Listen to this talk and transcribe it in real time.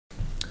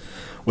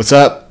What's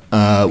up?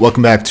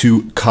 Welcome back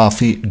to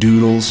Coffee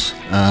Doodles.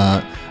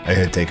 I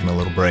had taken a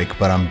little break,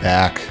 but I'm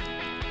back.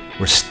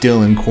 We're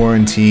still in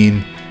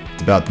quarantine.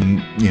 It's about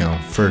the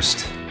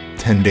first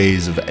 10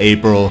 days of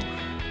April,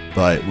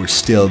 but we're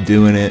still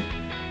doing it.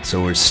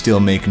 So we're still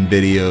making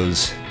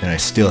videos, and I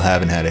still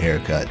haven't had a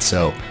haircut.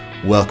 So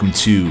welcome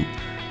to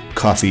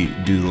Coffee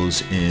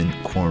Doodles in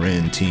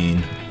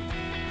quarantine.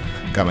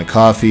 Got my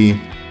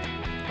coffee.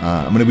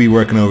 I'm gonna be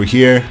working over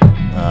here.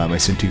 My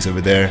Cintiq's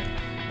over there,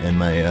 and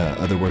my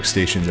other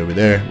workstation's over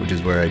there, which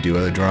is where I do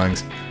other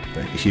drawings.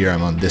 But here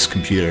I'm on this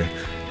computer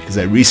because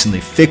I recently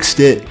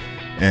fixed it,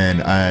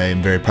 and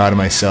I'm very proud of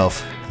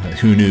myself.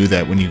 Who knew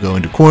that when you go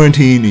into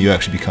quarantine, you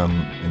actually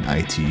become an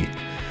IT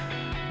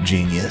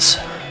genius,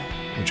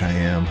 which I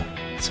am.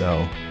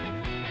 So,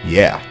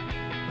 yeah,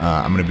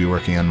 I'm gonna be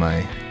working on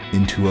my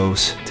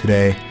Intuos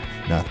today,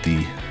 not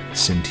the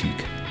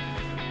Cintiq.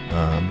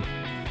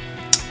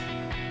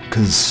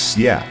 Because,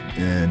 yeah,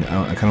 and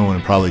I kind of want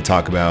to probably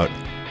talk about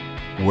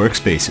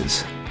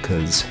workspaces,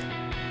 because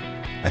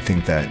I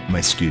think that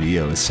my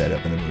studio is set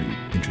up in a really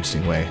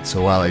interesting way.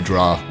 So while I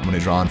draw, I'm going to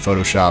draw in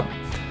Photoshop.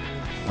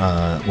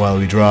 While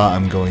we draw,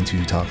 I'm going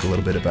to talk a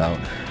little bit about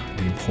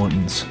the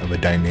importance of a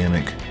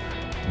dynamic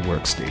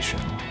workstation.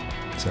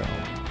 So,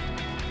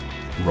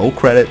 roll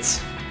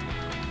credits.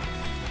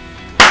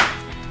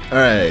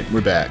 Alright,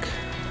 we're back.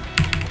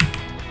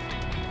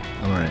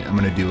 Alright, I'm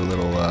going to do a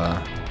little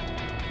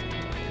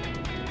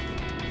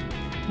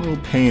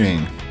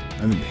painting. I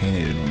haven't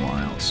painted in a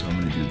while, so I'm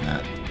going to do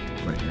that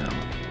right now.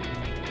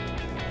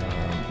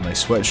 My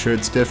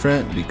sweatshirt's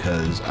different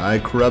because I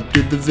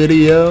corrupted the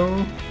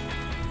video,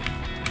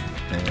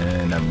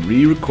 and I'm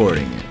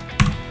re-recording it.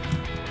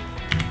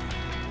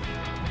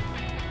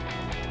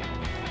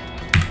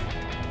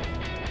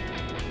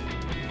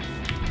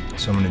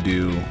 So I'm going to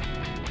do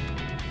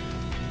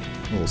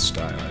a little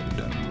style I haven't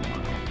done in a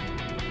while.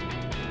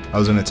 I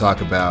was going to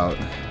talk about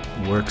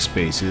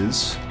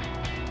workspaces.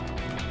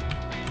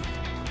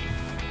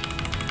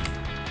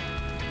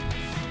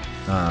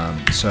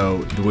 So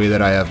the way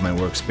that I have my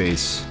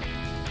workspace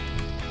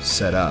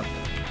set up,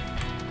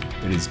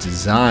 it is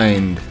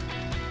designed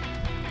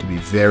to be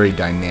very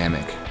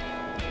dynamic.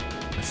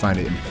 I find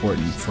it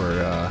important for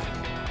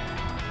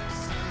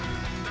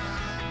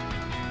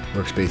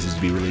workspaces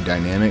to be really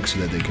dynamic so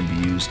that they can be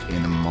used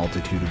in a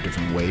multitude of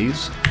different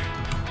ways.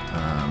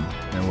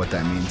 And what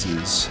that means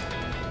is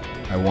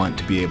I want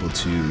to be able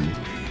to,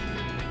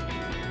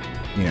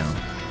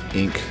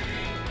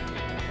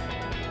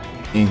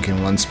 ink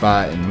in one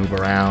spot and move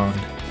around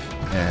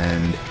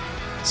and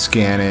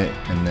scan it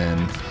and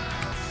then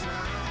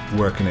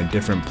work in a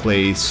different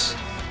place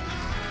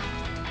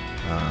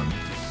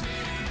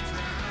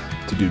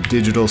to do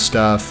digital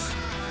stuff,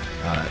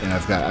 and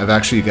I've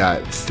actually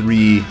got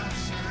 3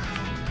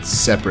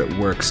 separate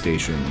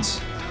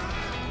workstations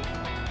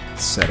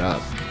set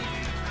up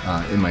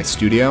in my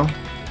studio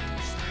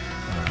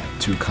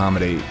to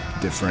accommodate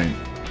different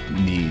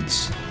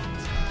needs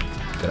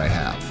that I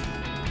have.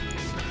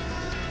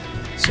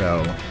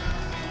 So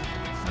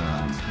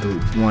the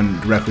one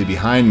directly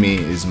behind me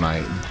is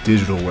my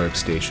digital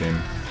workstation,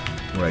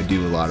 where I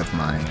do a lot of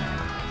my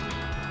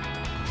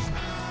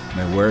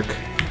my work.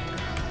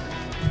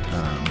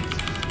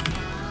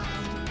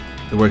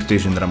 The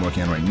workstation that I'm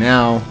working on right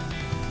now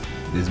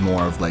is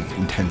more of like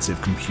intensive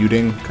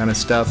computing kind of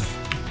stuff.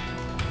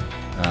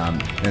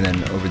 And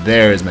then over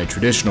there is my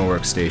traditional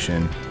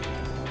workstation,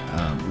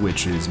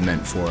 which is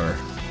meant for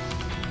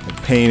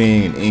like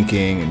painting and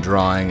inking and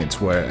drawing. It's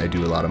where I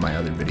do a lot of my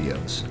other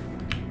videos.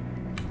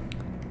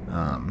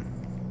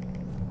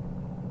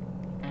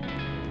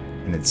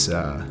 And it's,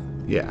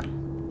 yeah.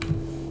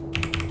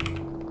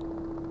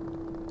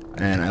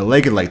 And I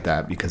like it like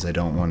that because I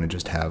don't want to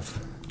just have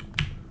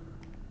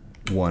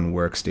one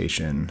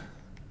workstation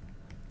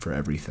for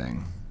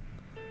everything.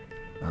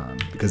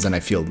 Because then I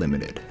feel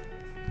limited.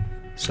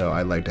 So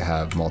I like to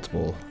have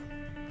multiple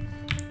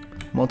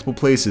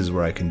places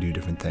where I can do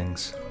different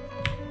things.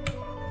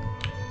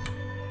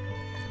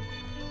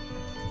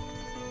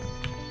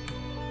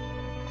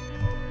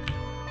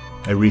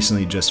 I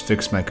recently just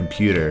fixed my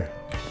computer,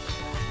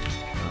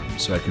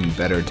 so I can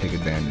better take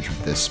advantage of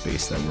this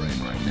space that we're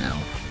in right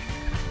now.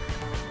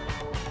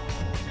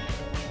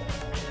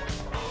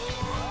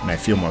 And I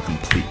feel more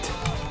complete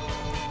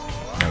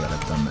now that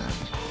I've done that.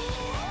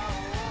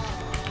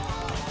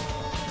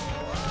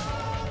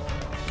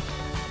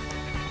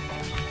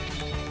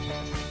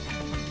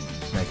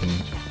 And I can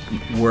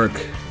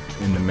work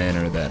in the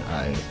manner that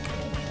I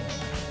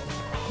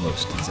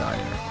most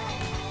desire.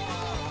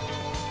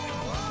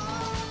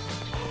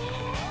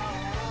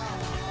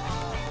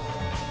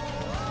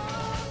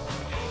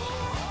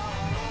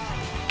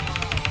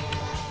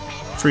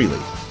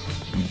 Freely.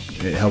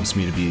 It helps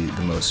me to be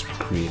the most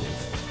creative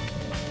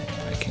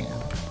I can.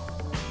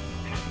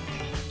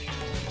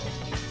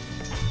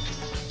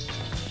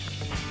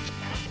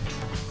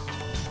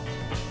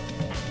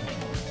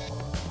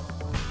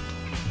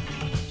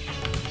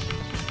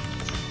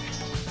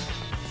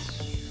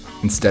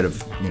 Instead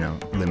of,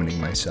 limiting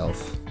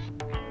myself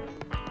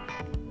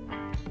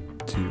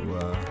to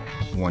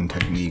one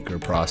technique or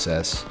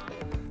process.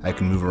 I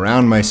can move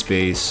around my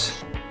space,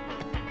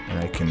 and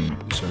I can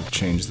sort of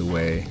change the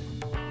way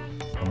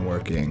I'm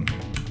working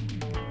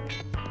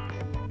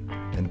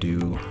and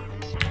do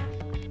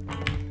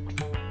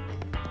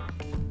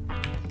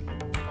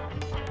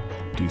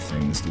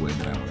things the way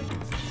that I want to do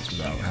things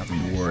without having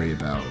to worry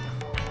about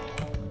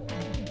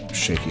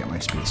shaking up my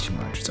space too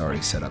much. It's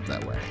already set up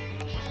that way.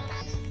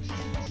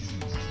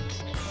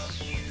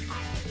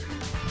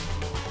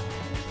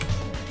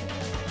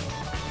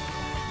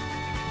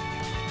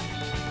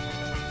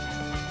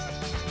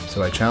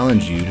 So I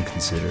challenge you to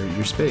consider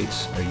your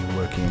space. Are you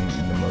working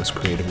in the most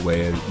creative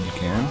way that you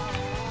can?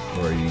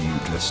 Or are you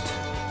just,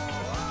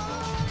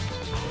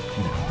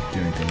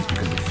 doing things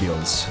because it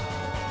feels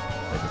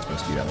like it's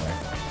supposed to be that way?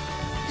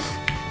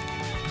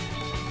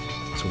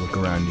 So look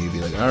around you and be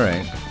like, all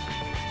right,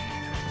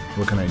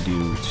 what can I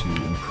do to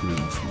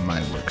improve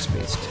my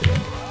workspace today?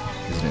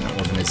 Is it an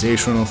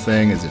organizational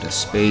thing? Is it a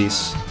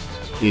space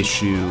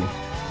issue?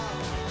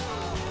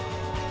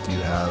 Do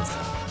you have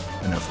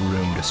enough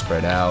room to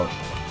spread out,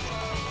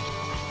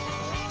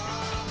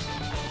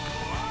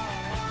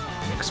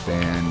 and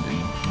expand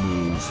and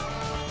move?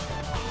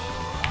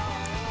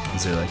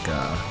 Is there like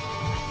a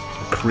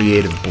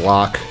creative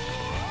block?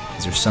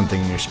 Is there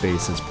something in your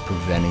space that's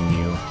preventing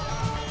you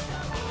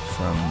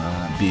from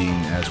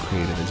being as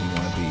creative as you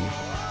want to be?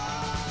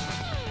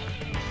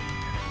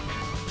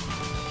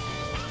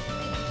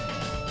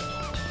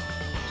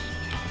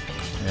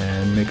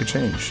 And make a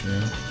change,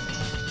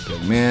 Be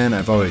like, man,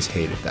 I've always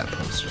hated that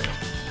poster.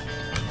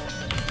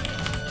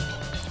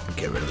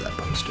 Get rid of that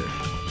poster.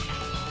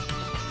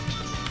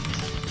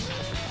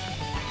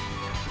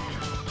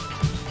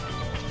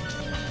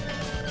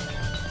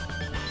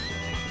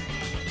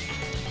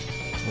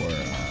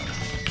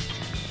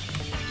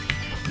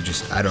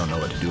 I don't know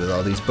what to do with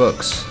all these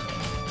books.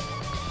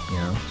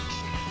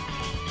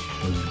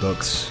 Move the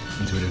books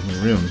into a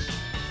different room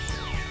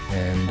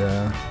and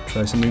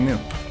try something new.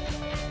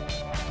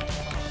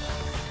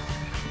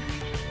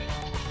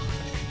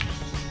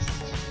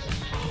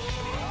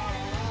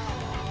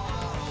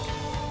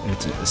 And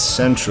it's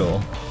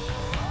essential,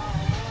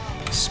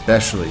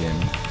 especially in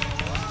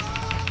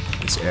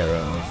this era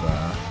of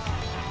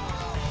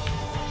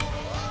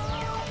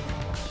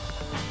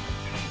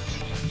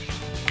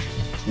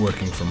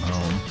working from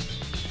home,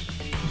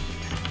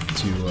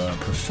 to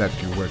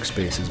perfect your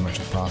workspace as much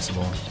as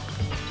possible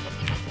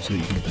so that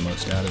you can get the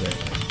most out of it.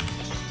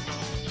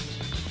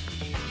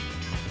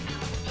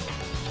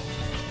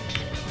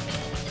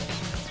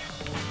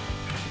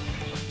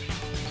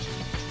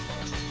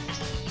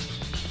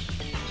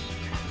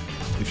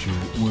 If your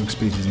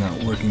workspace is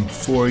not working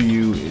for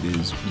you, it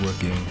is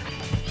working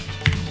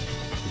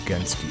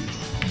against you.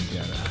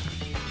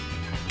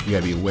 You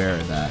gotta be aware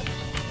of that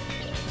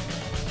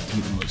to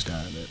get the most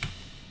out of it.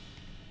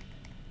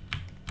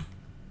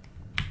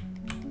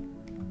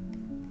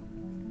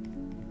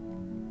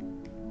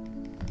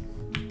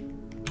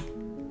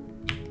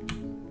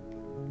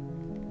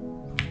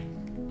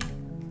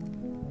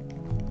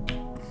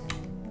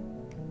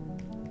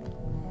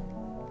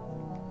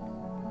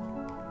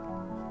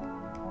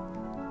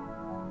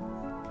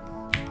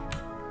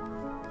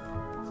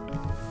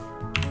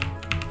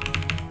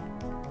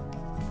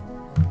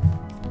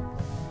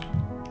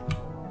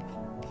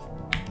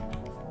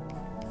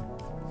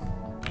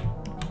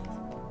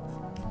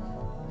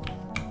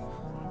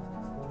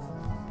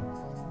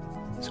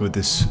 So with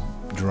this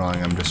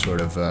drawing, I'm just sort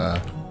of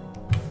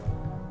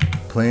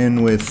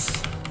playing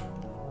with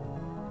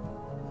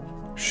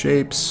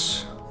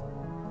shapes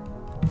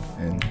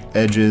and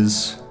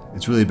edges.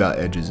 It's really about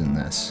edges in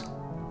this.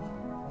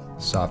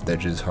 Soft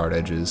edges, hard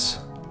edges,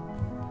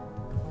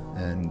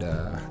 and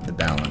the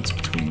balance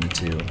between the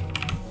two.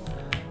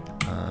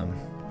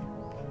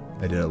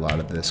 I did a lot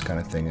of this kind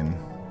of thing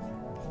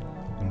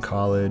in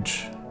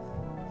college,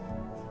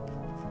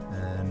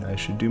 and I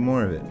should do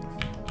more of it.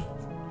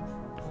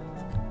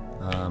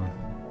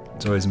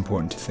 It's always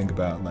important to think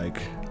about,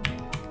 like,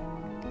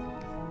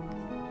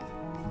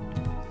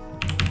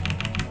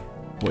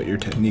 what your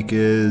technique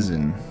is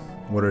and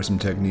what are some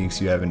techniques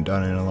you haven't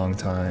done in a long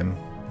time,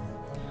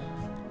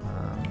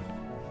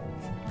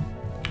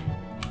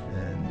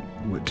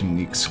 and what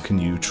techniques can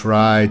you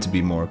try to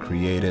be more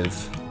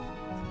creative.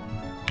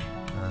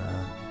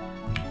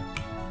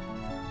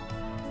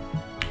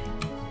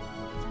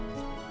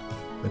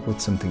 Like,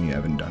 what's something you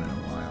haven't done in a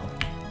while?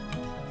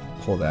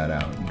 Pull that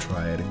out and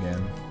try it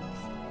again.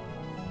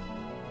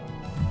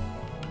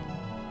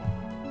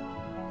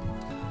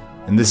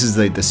 And this is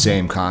like the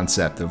same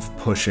concept of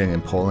pushing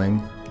and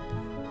pulling.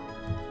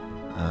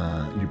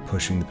 You're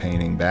pushing the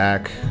painting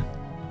back,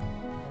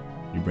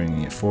 you're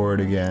bringing it forward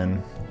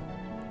again,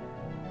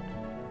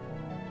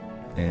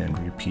 and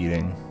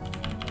repeating.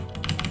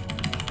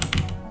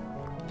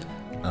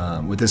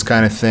 With this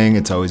kind of thing,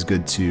 it's always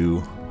good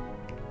to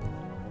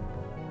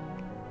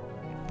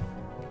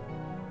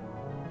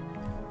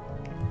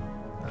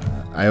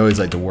I always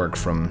like to work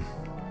from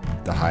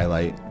the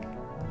highlight,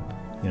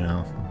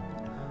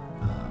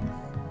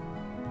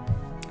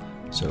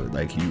 So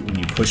like when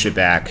you push it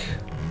back,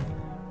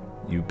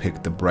 you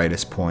pick the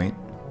brightest point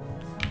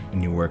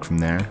and you work from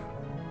there.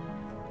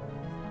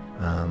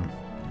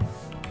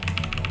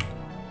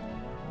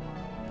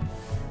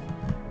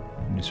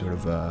 You sort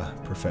of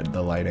perfect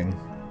the lighting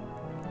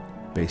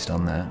based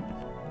on that.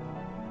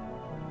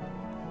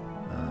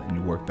 And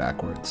you work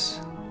backwards.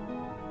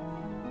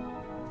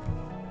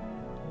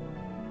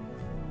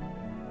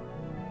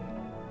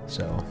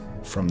 So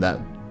from that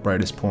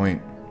brightest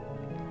point,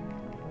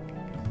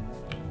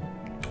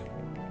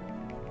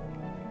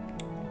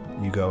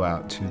 you go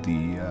out to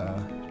the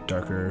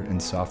darker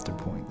and softer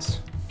points,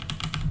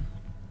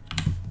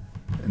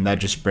 and that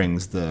just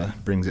brings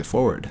it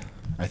forward,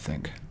 I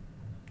think.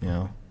 You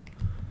know,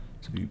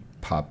 so you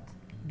pop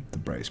the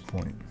brightest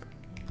point,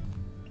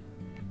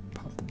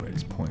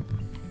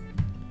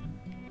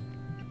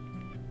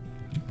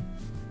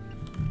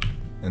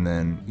 and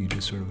then you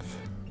just sort of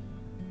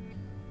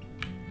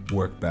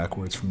work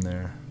backwards from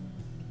there.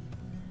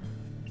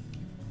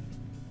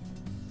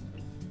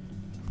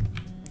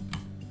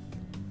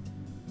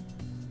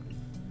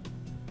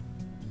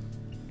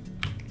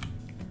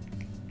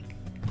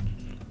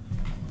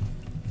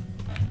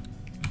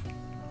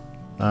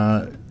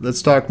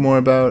 Let's talk more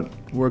about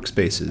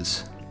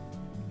workspaces.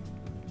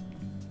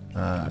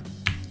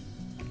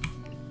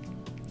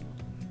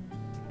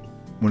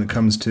 When it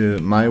comes to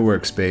my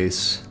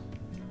workspace,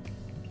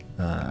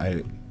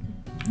 I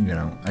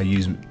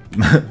use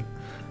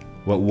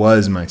what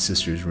was my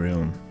sister's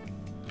room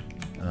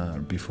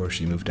before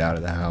she moved out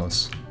of the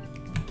house,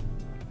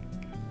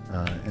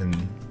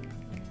 and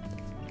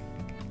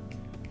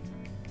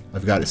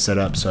I've got it set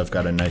up so I've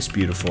got a nice,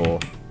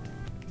 beautiful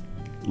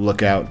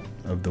lookout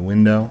of the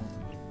window,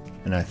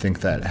 and I think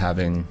that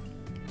having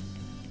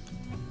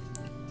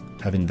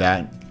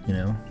that, you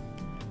know,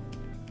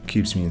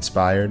 keeps me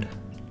inspired.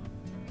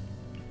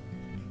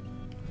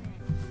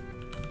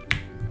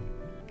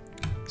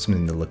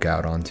 Something to look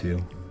out onto.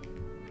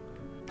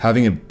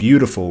 Having a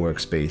beautiful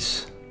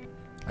workspace,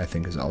 I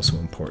think, is also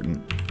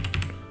important.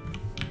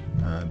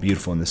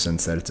 Beautiful in the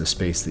sense that it's a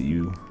space that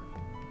you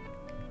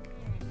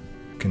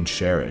can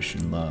cherish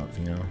and love,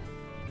 you know.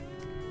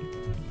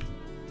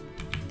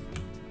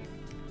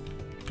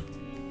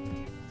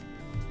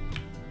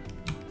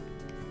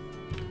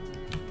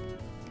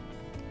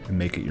 And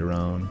make it your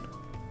own.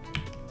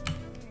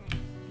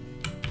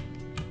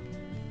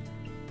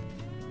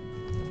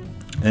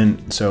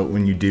 And so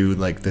when you do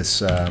like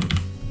this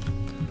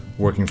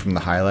working from the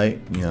highlight,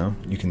 you know,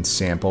 you can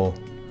sample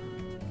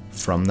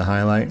from the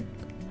highlight,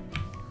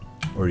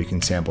 or you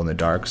can sample in the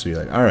dark. So you're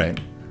like, all right,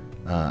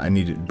 I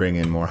need to bring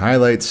in more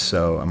highlights,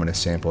 so I'm going to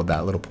sample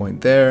that little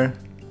point there,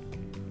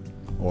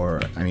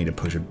 or I need to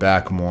push it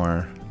back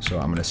more, so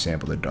I'm going to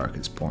sample the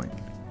darkest point.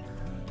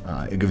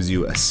 It gives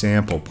you a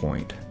sample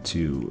point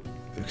to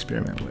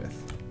experiment with.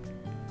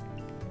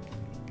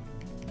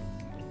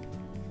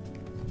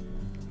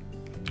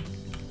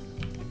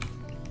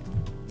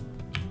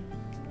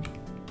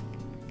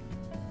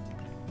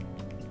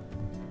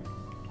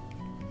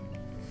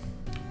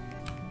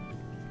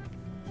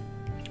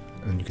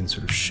 And you can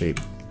sort of shape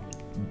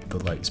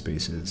the light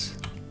spaces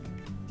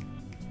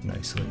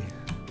nicely.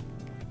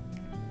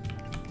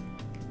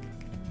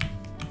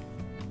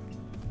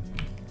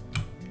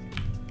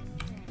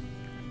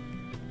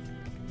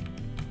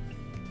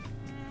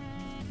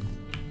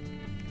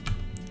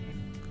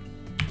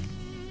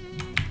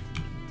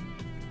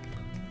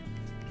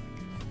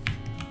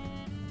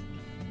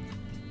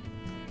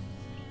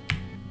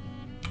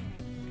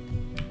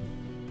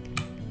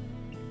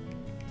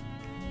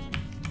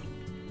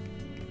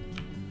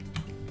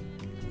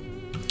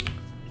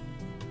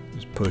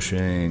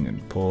 Pushing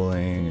and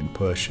pulling and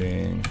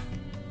pushing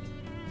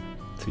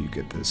till you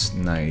get this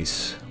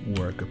nice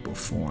workable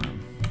form.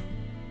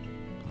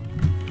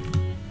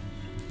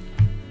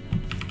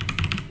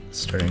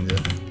 Starting to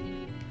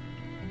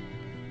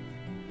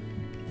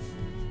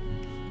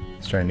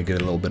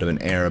get a little bit of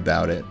an air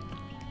about it.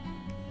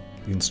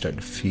 You can start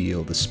to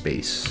feel the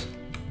space.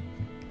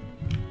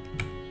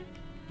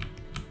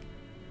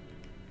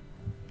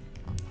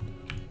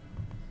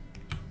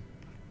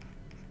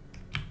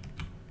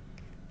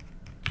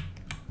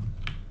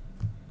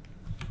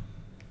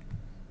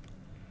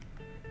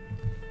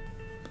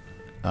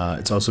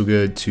 It's also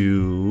good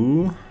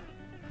to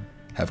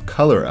have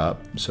color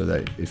up so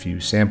that if you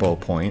sample a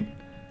point,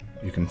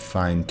 you can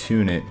fine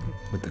tune it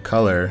with the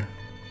color.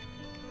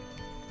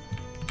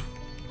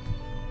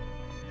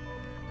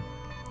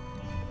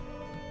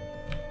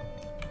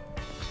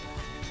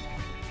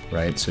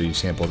 Right, so you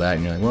sample that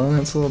and you're like, well,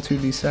 that's a little too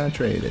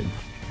desaturated.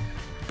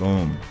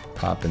 Boom,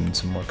 pop in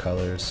some more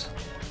colors.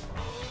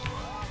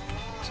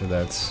 So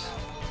that's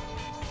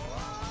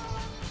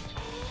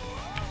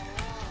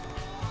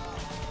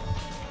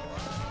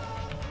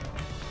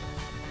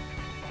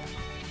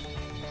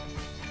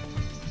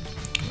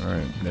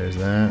alright, there's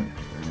that.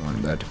 You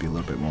want that to be a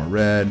little bit more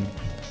red.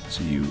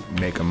 So you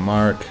make a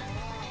mark,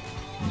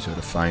 you sort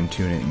of fine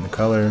tune it in the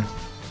color.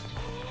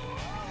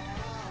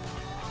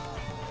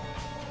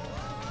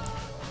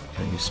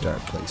 And you start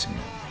placing it.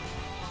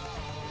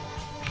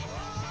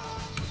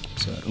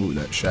 So, ooh,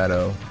 that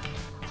shadow.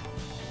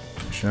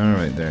 Shadow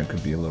right there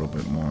could be a little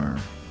bit more.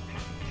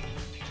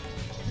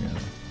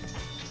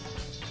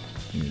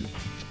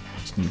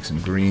 Just need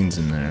some greens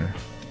in there.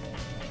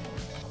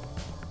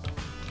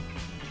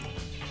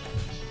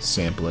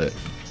 Sample it,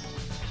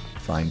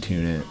 fine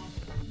tune it.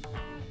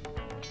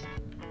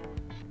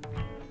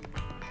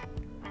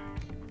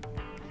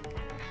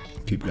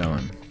 Keep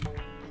going.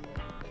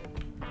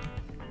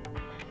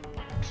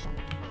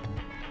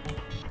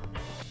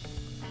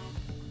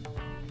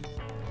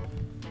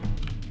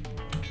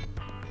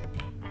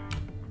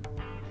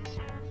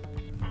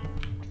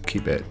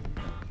 Keep it.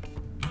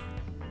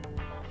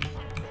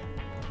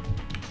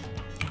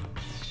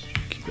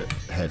 Keep it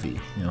heavy,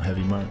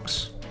 heavy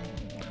marks.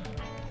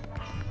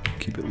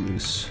 Keep it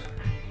loose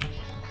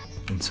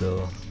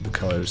until the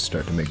colors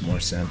start to make more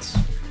sense.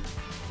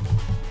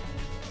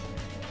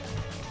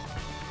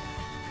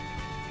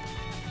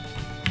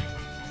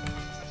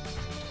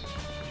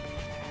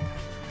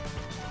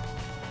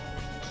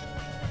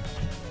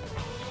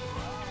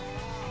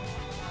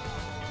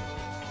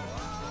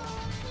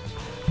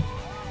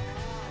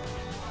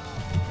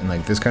 And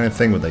like this kind of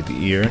thing with like the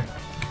ear,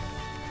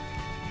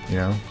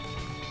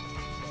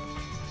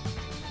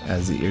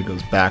 as the ear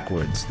goes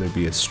backwards, there'd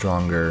be a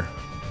stronger,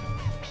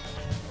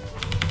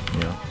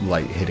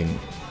 light hitting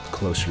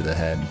closer to the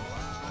head.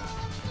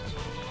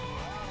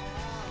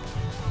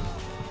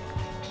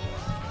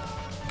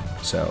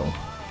 So,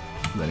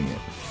 letting it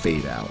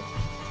fade out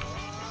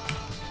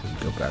as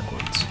you go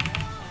backwards.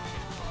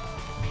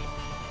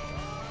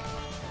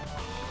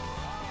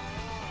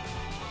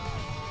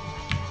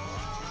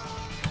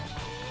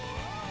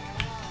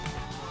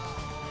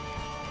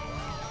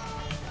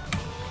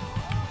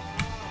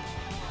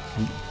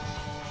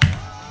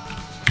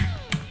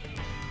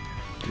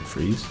 Did it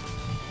freeze?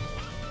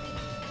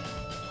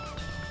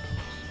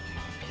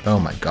 Oh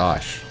my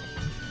gosh.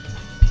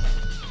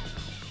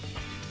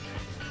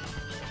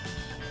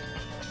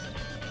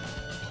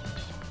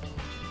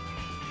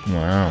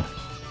 Wow.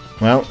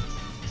 Well.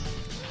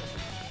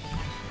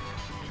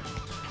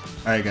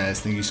 Alright guys,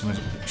 thank you so much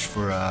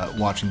for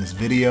watching this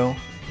video.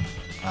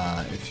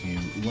 If you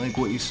like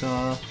what you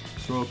saw,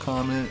 throw a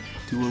comment,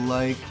 do a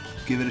like,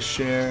 give it a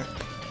share,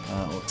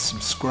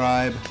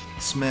 subscribe,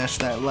 smash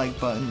that like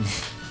button.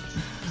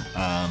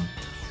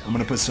 I'm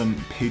going to put some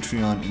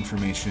Patreon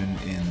information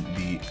in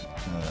the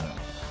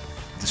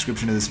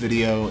description of this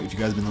video. If you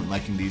guys have been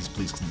liking these,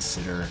 please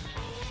consider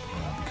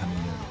becoming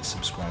a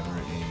subscriber,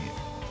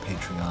 a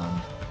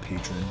Patreon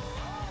patron.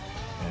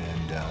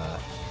 And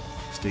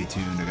stay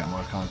tuned, I got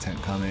more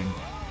content coming.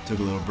 Took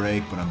a little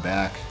break, but I'm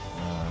back.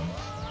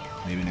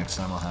 Maybe next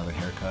time I'll have a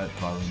haircut,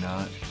 probably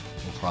not.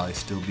 We'll probably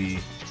still be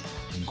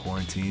in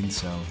quarantine,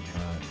 so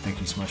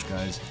thank you so much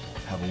guys.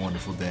 Have a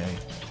wonderful day.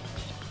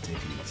 Take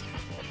it easy.